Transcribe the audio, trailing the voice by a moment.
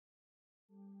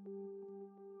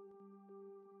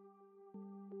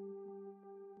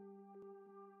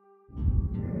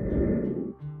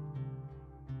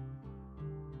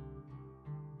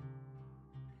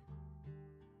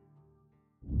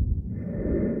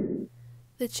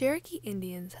The Cherokee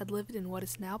Indians had lived in what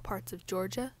is now parts of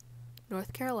Georgia,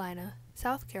 North Carolina,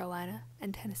 South Carolina,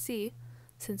 and Tennessee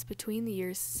since between the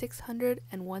years 600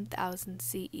 and 1000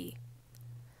 CE.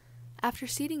 After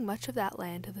ceding much of that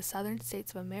land to the southern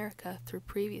states of America through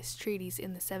previous treaties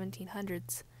in the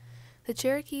 1700s, the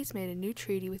Cherokees made a new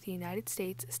treaty with the United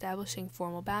States establishing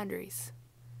formal boundaries.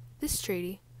 This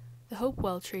treaty, the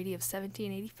Hopewell Treaty of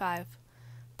 1785,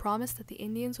 promised that the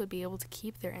Indians would be able to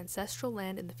keep their ancestral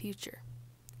land in the future.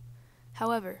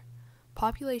 However,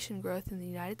 population growth in the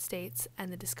United States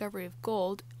and the discovery of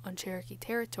gold on Cherokee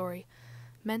territory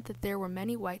meant that there were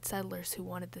many white settlers who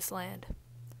wanted this land.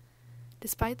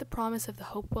 Despite the promise of the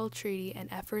Hopewell Treaty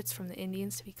and efforts from the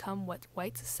Indians to become what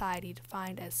white society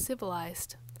defined as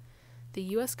civilized, the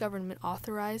U.S. government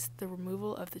authorized the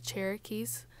removal of the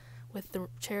Cherokees with the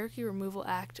Cherokee Removal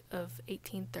Act of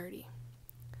 1830.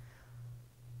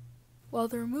 While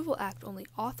the Removal Act only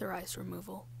authorized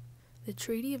removal, the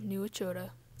Treaty of New Echota,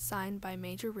 signed by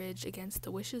Major Ridge against the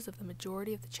wishes of the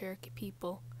majority of the Cherokee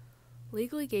people,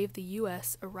 legally gave the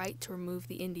U.S. a right to remove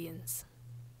the Indians.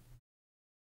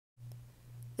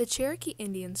 The Cherokee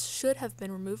Indians should have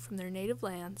been removed from their native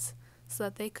lands so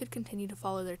that they could continue to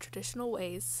follow their traditional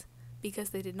ways,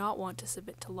 because they did not want to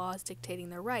submit to laws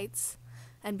dictating their rights,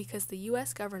 and because the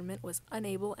U.S. government was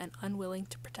unable and unwilling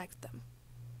to protect them.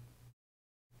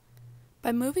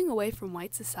 By moving away from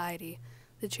white society,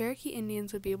 the Cherokee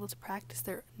Indians would be able to practice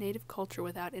their native culture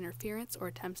without interference or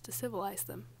attempts to civilize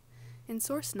them. In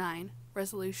Source 9,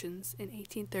 Resolutions, in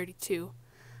 1832,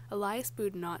 Elias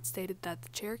Boudinot stated that the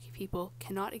Cherokee people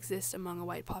cannot exist among a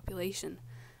white population,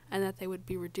 and that they would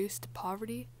be reduced to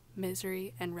poverty,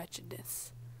 misery, and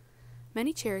wretchedness.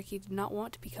 Many Cherokee did not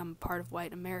want to become a part of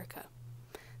white America.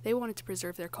 They wanted to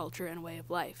preserve their culture and way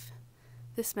of life.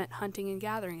 This meant hunting and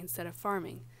gathering instead of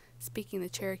farming, speaking the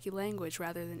Cherokee language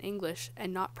rather than English,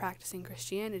 and not practicing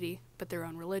Christianity, but their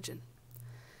own religion.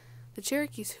 The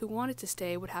Cherokees who wanted to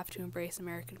stay would have to embrace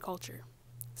American culture.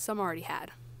 Some already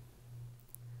had.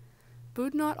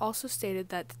 Boudinot also stated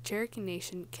that the Cherokee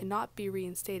Nation cannot be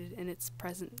reinstated in its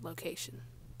present location.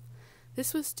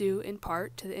 This was due, in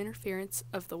part, to the interference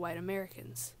of the white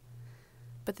Americans.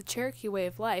 But the Cherokee way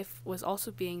of life was also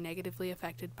being negatively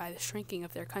affected by the shrinking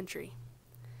of their country.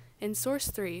 In Source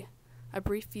 3, a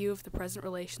brief view of the present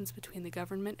relations between the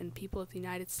government and people of the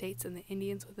United States and the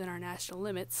Indians within our national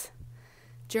limits,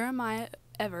 Jeremiah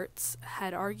Everts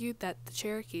had argued that the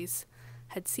Cherokees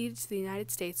had ceded to the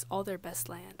United States all their best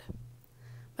land.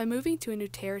 By moving to a new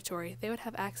territory, they would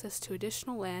have access to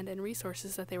additional land and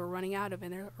resources that they were running out of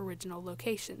in their original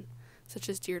location, such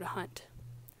as deer to hunt.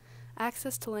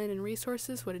 Access to land and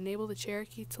resources would enable the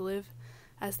Cherokee to live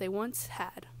as they once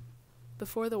had,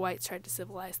 before the whites tried to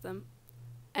civilize them,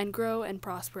 and grow and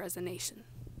prosper as a nation.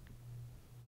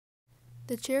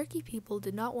 The Cherokee people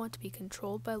did not want to be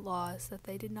controlled by laws that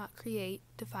they did not create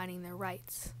defining their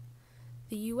rights.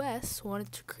 The U.S.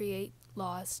 wanted to create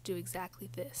laws to do exactly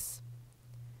this.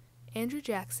 Andrew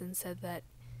Jackson said that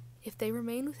if they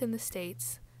remain within the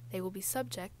states, they will be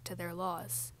subject to their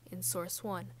laws, in Source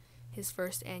 1, his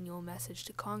first annual message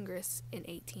to Congress in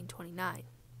 1829.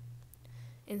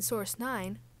 In Source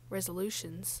 9,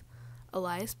 Resolutions,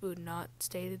 Elias Boudinot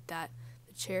stated that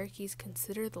the Cherokees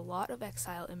consider the lot of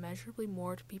exile immeasurably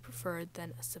more to be preferred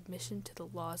than a submission to the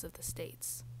laws of the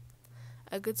states.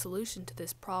 A good solution to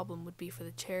this problem would be for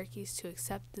the Cherokees to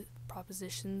accept the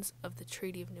propositions of the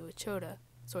Treaty of New Echota,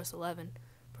 Source 11,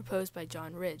 proposed by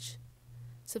John Ridge.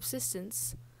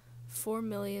 Subsistence, $4.5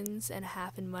 million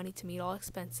in money to meet all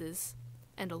expenses,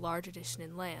 and a large addition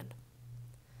in land.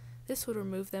 This would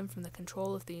remove them from the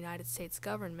control of the United States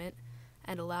government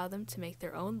and allow them to make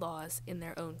their own laws in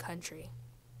their own country.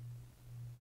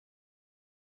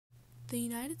 The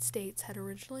United States had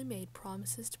originally made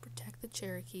promises to protect the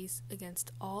Cherokees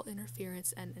against all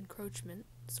interference and encroachment,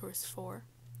 Source 4,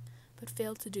 but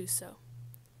failed to do so.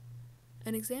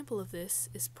 An example of this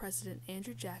is President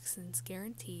Andrew Jackson's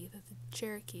guarantee that the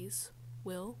Cherokees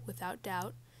will, without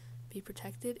doubt, be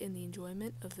protected in the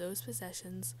enjoyment of those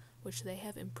possessions which they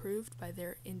have improved by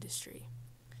their industry,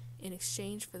 in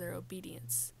exchange for their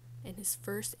obedience, in his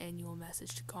first annual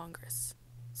message to Congress,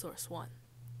 Source 1.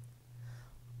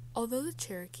 Although the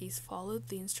Cherokees followed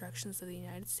the instructions of the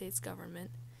United States government,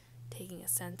 taking a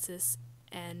census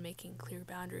and making clear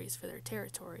boundaries for their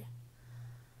territory,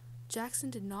 Jackson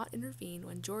did not intervene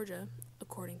when Georgia,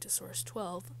 according to Source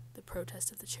 12, the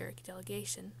protest of the Cherokee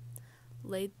delegation,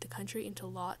 laid the country into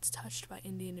lots touched by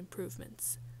Indian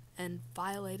improvements, and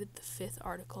violated the 5th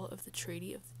article of the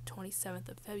Treaty of the 27th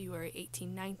of February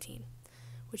 1819,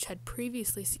 which had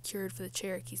previously secured for the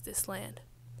Cherokees this land.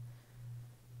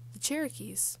 The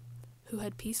Cherokees, who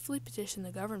had peacefully petitioned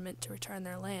the government to return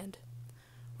their land,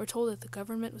 were told that the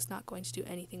government was not going to do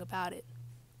anything about it.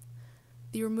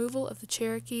 The removal of the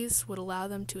Cherokees would allow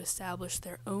them to establish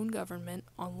their own government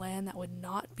on land that would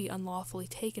not be unlawfully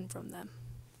taken from them.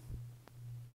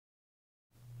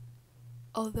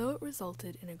 Although it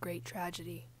resulted in a great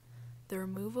tragedy, the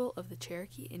removal of the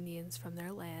Cherokee Indians from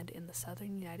their land in the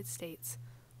southern United States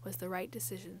was the right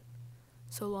decision,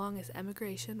 so long as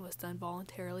emigration was done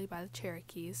voluntarily by the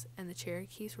Cherokees and the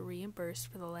Cherokees were reimbursed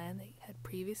for the land they had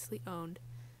previously owned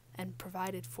and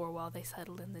provided for while they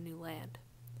settled in the new land.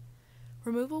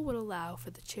 Removal would allow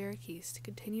for the Cherokees to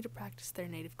continue to practice their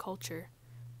native culture,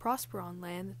 prosper on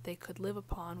land that they could live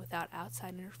upon without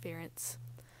outside interference,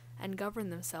 and govern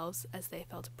themselves as they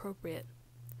felt appropriate.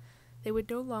 They would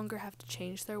no longer have to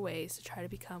change their ways to try to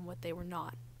become what they were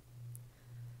not.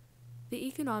 The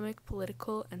economic,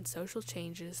 political, and social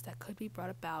changes that could be brought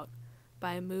about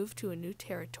by a move to a new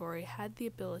territory had the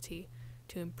ability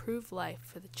to improve life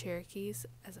for the Cherokees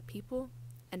as a people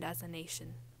and as a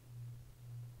nation.